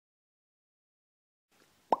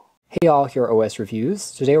Hey all, here are OS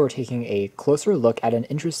Reviews. Today we're taking a closer look at an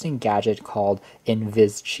interesting gadget called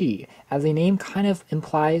InvisQi. As the name kind of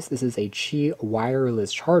implies, this is a Qi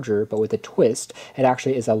wireless charger, but with a twist. It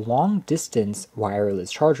actually is a long-distance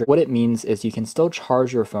wireless charger. What it means is you can still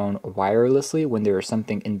charge your phone wirelessly when there is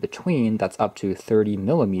something in between that's up to 30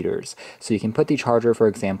 millimeters. So you can put the charger, for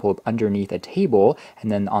example, underneath a table, and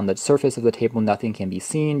then on the surface of the table nothing can be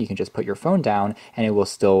seen. You can just put your phone down and it will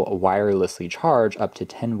still wirelessly charge up to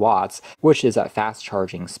 10 watts, which is at fast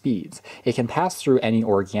charging speeds. It can pass through any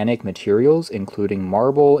organic materials, including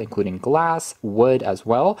marble, including glass, wood as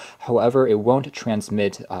well. However, it won't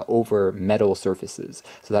transmit over metal surfaces.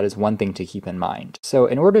 So that is one thing to keep in mind. So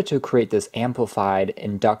in order to create this amplified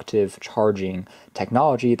inductive charging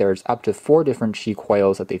technology, there's up to 4 different Qi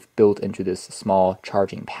coils that they've built into this small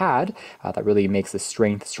charging pad that really makes the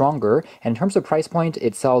strength stronger. And in terms of price point,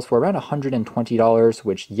 it sells for around $120,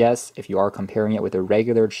 which, yes, if you are comparing it with a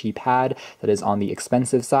regular Qi pad, that is on the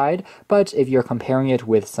expensive side. But if you're comparing it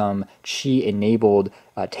with some Qi-enabled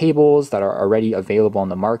tables that are already available on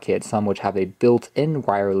the market, some which have a built-in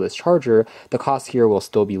wireless charger, the cost here will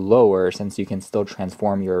still be lower since you can still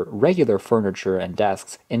transform your regular furniture and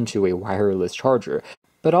desks into a wireless charger.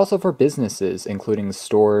 But also for businesses, including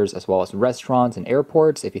stores as well as restaurants and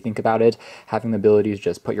airports. If you think about it, having the ability to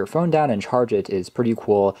just put your phone down and charge it is pretty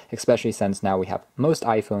cool, especially since now we have most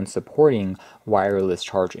iPhones supporting wireless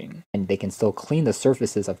charging. And they can still clean the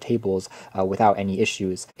surfaces of tables without any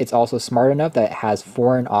issues. It's also smart enough that it has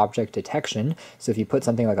foreign object detection, so if you put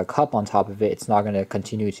something like a cup on top of it, it's not going to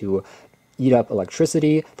continue to eat up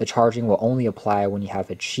electricity. The charging will only apply when you have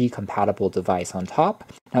a Qi compatible device on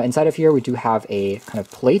top. Now inside of here we do have a kind of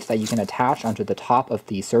plate that you can attach onto the top of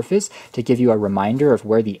the surface to give you a reminder of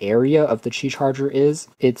where the area of the Qi charger is.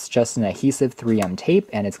 It's just an adhesive 3M tape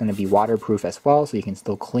and it's going to be waterproof as well, so you can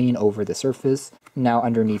still clean over the surface. Now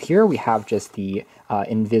underneath here we have just the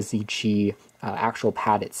InvisQi actual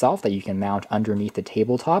pad itself that you can mount underneath the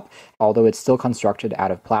tabletop, although it's still constructed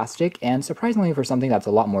out of plastic, and surprisingly for something that's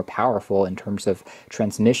a lot more powerful in terms of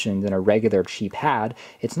transmission than a regular Qi pad,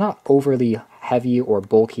 it's not overly heavy or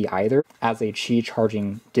bulky either. As a Qi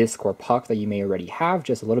charging disc or puck that you may already have,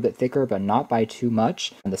 just a little bit thicker but not by too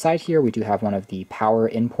much. On the side here we do have one of the power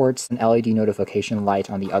imports, an LED notification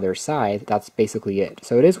light on the other side. That's basically it.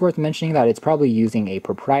 So it is worth mentioning that it's probably using a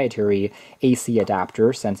proprietary AC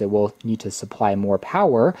adapter since it will need to supply more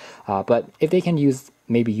power, but if they can use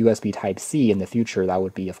maybe USB Type-C in the future, that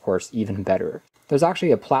would be of course even better. There's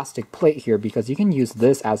actually a plastic plate here because you can use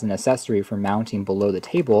this as an accessory for mounting below the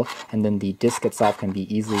table, and then the disc itself can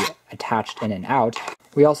be easily attached in and out.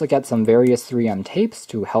 We also get some various 3M tapes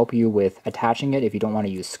to help you with attaching it if you don't want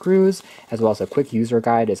to use screws, as well as a quick user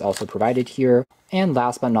guide is also provided here. And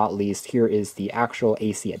last but not least, here is the actual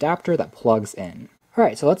AC adapter that plugs in.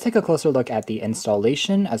 Alright, so let's take a closer look at the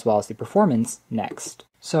installation as well as the performance next.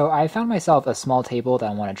 So I found myself a small table that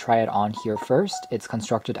I want to try it on here first. It's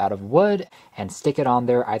constructed out of wood, and stick it on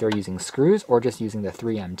there either using screws or just using the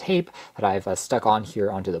 3M tape that I've stuck on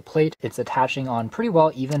here onto the plate. It's attaching on pretty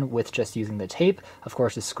well even with just using the tape. Of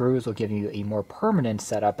course the screws will give you a more permanent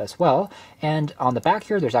setup as well, and on the back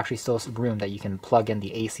here there's actually still some room that you can plug in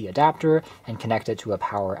the AC adapter and connect it to a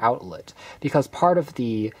power outlet. Because part of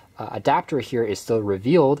the adapter here is still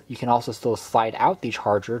revealed, you can also still slide out the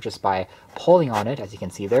charger just by pulling on it, as you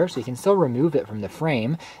can see there, so you can still remove it from the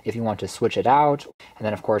frame if you want to switch it out. And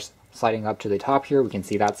then of course sliding up to the top here, we can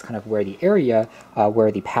see that's kind of where the area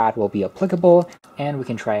where the pad will be applicable, and we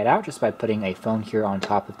can try it out just by putting a phone here on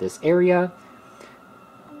top of this area.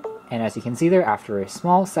 And as you can see there, after a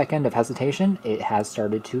small second of hesitation, it has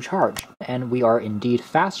started to charge. And we are indeed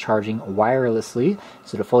fast charging wirelessly.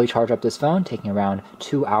 So to fully charge up this phone, taking around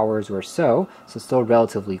 2 hours or so still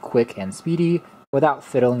relatively quick and speedy. Without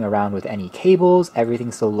fiddling around with any cables,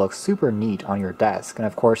 everything still looks super neat on your desk. And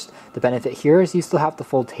of course, the benefit here is you still have the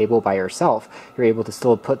full table by yourself. You're able to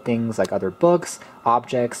still put things like other books,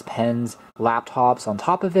 objects, pens, laptops on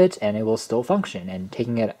top of it, and it will still function. And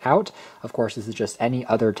taking it out, of course, this is just any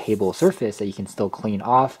other table surface that you can still clean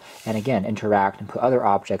off, and again, interact and put other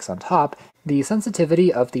objects on top. The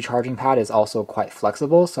sensitivity of the charging pad is also quite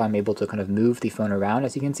flexible, so I'm able to kind of move the phone around,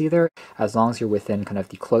 as you can see there, as long as you're within kind of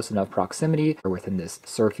the close enough proximity or within this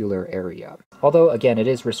circular area. Although, again, it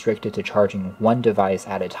is restricted to charging one device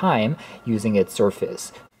at a time using its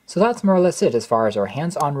surface. So that's more or less it as far as our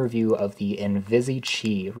hands-on review of the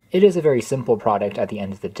InvisQi. It is a very simple product at the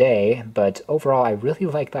end of the day, but overall I really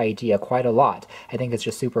like the idea quite a lot. I think it's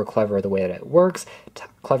just super clever the way that it works,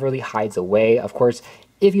 cleverly hides away. Of course,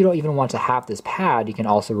 if you don't even want to have this pad, you can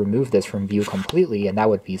also remove this from view completely, and that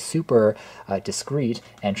would be super discreet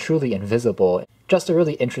and truly invisible. Just a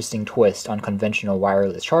really interesting twist on conventional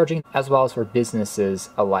wireless charging, as well as for businesses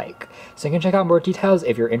alike. So you can check out more details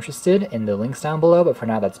if you're interested in the links down below, but for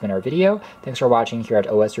now that's been our video. Thanks for watching here at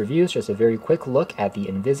OS Reviews, just a very quick look at the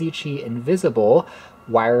InvisQi Invisible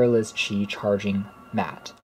Wireless Qi Charging Mat.